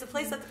 destroyed. It's the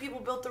place that the people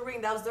built the ring.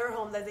 That was their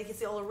home. That they can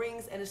see all the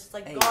rings, and it's just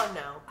Hey, gone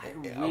now. I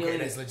Yeah, really, okay,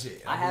 that's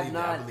legit. I have believe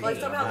not- that. I believe Like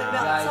that.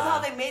 somehow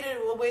Guys. they made it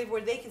a way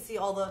where they can see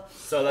all the.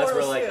 So that's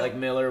where portals, too. like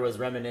Miller was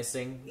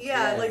reminiscing.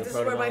 Yeah, like the this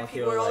is where my protomolecule,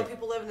 people, where all the like-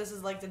 people live, and this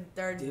is like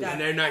their Dude,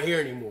 And they're not here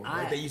anymore.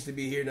 I- Like they used to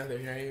be here, now they're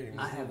not here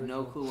anymore. I have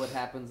no clue what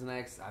happens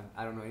next.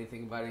 I don't know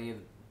anything about any of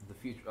the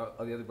future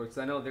of the other books.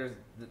 I know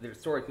their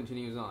story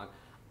continues on.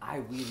 I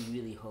really,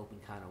 really hope and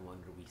kind of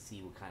wonder we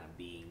see what kind of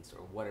beings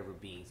or whatever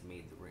beings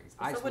made the rings.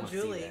 I What's just up want with to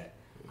see Julie? that.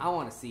 I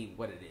want to see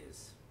what it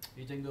is.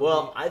 You think they'll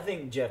Well, I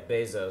think Jeff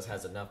Bezos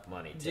has enough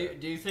money do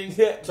to you think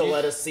to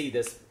let us see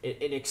this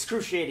in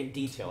excruciating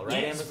detail,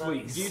 right, Yes, Amazon?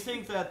 please. Do you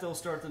think that they'll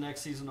start the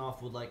next season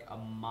off with like a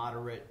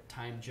moderate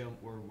time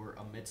jump where we're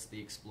amidst the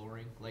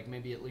exploring? Like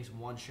maybe at least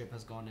one ship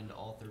has gone into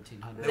all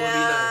 1,300. That would be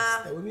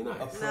nice. That would be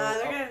nice. Nah,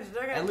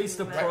 they're gonna At least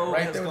the do probe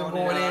Right has there with gone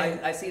the in. going in.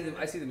 I see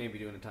them maybe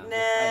doing a time. Nah,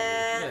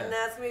 Yeah.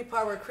 that's gonna be the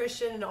part where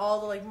Christian and all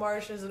the like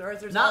Martians and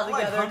Earthers Not all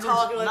like together hundreds-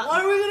 talking like, not-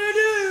 what are we gonna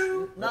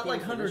do? not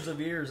like hundreds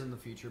of years in the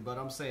future, but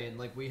I'm saying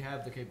like we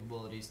have the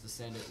capabilities to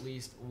send at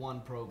least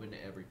one probe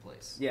into every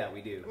place. Yeah,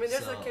 we do. I mean,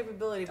 there's a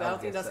capability, but I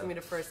don't think that's gonna be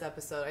the first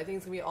episode. I think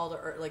it's gonna be all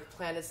the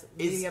planets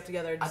meeting up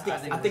together. I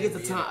think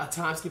it's a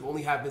time skip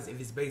only happens if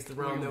it's based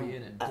around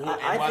them.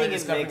 I think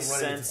it makes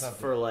sense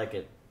for like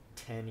a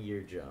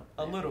 10-year jump.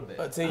 A little bit.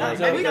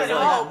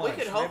 We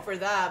could hope for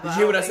that. But did you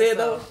hear what I said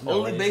though? No,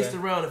 only based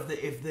around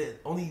if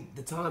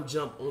the time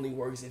jump only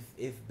works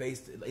if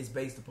it's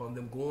based upon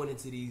them going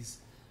into these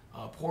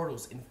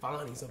portals and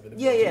finding something.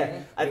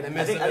 Yeah. I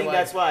think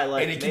that's why.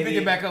 Like, and they keep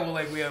picking back up with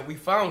like we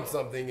found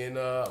something and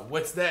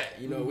what's that?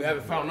 You know, we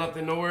haven't found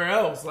nothing nowhere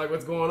else. Like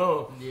what's going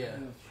on? Yeah.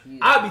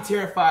 I'd be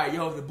terrified,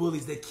 of the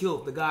bullies that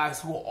killed the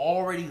guys who are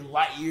already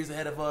light years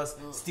ahead of us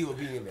still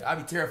being there. I'd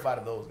be terrified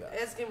of those guys.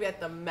 It's gonna be at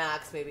the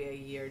max, maybe a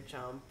year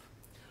jump.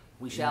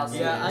 We shall see.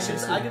 Yeah,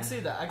 I can see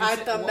that.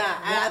 At the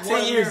max.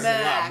 10 years is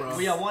a lot, bro.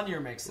 Yeah, 1 year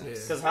makes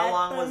sense. Because how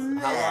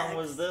long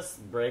was this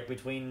break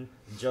between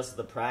just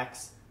the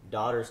Prax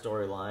daughter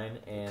storyline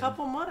and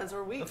couple months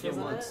or weeks? A few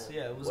months. It?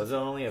 Yeah, it was it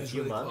only a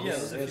few months? Yeah, it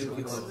was a few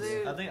months.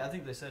 I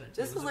think they said it.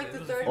 This was like the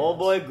third. Old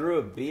boy grew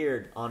a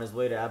beard on his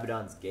way to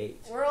Abaddon's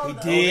gate. He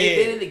did.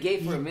 They've been in the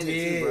gate for a minute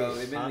too, bro.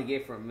 They've been in the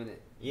gate for a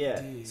minute.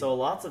 Yeah, so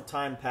lots of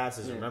time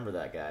passes. Remember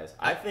that, guys.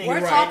 I think we're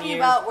 10 talking years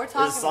about is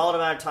a solid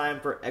amount of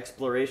time for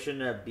exploration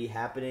to be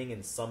happening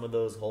in some of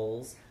those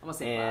holes. I'm gonna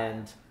say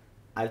and 5.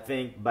 I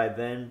think by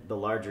then the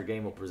larger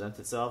game will present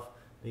itself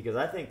because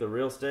I think the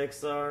real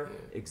stakes are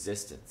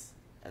existence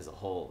as a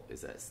whole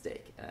is at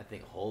stake, and I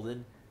think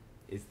Holden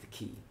is the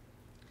key.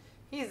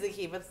 He's the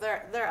key, but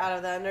they're out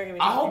of that. And they're gonna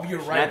be. I hope you're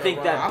right. And I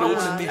think that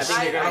beach. I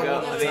think you're gonna go.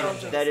 I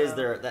I mean, that is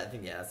their. That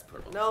thing. Yeah, that's the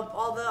purple. No,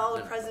 all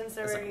the presidents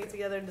are gonna get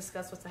together and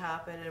discuss what's to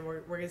happen, and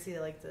we're gonna see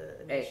the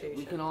initiation. Hey,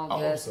 we can all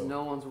guess. So.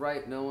 No one's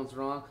right. No one's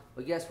wrong.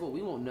 But guess what?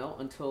 We won't know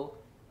until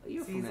a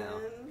year from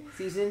now.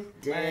 Season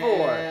 4.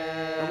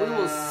 And we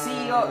will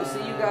see you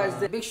guys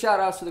then. Big shout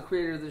outs to the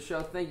creator of the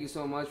show. Thank you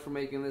so much for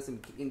making this and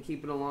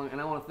keeping it along.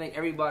 And I want to thank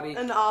everybody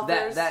and the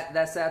authors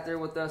that sat there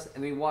with us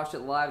and we watched it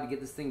live to get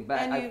this thing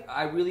back.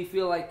 I really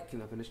feel like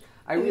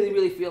I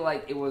really feel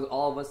like it was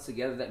all of us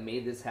together that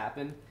made this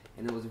happen,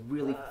 and it was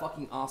really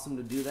fucking awesome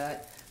to do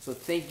that. So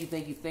thank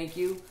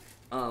you.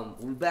 We'll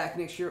be back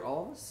next year,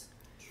 all of us.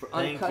 For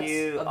Thank uncuts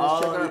you. Of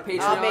this, check out our Patreon.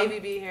 I'll maybe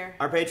be here.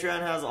 Our Patreon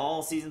has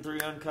all season 3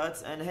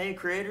 uncuts. And hey,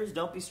 creators,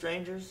 don't be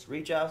strangers.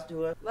 Reach out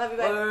to us. Love you,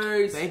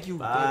 bye. Thank you.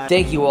 Bye.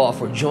 Thank you all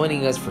for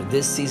joining us for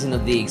this season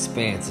of The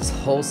Expanse. This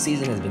whole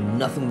season has been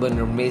nothing but an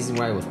amazing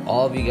ride with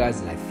all of you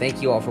guys, and I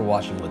thank you all for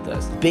watching with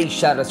us. Big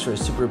shout outs to our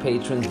super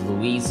patrons: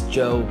 Luis,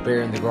 Joe,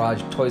 Bear in the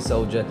Garage, Toy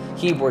Soldier,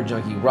 Keyboard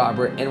Junkie,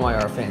 Robert,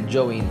 NYR fan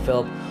Joey, and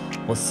Philip.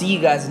 We'll see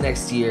you guys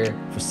next year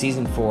for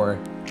season 4.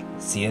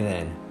 See you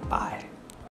then. Bye.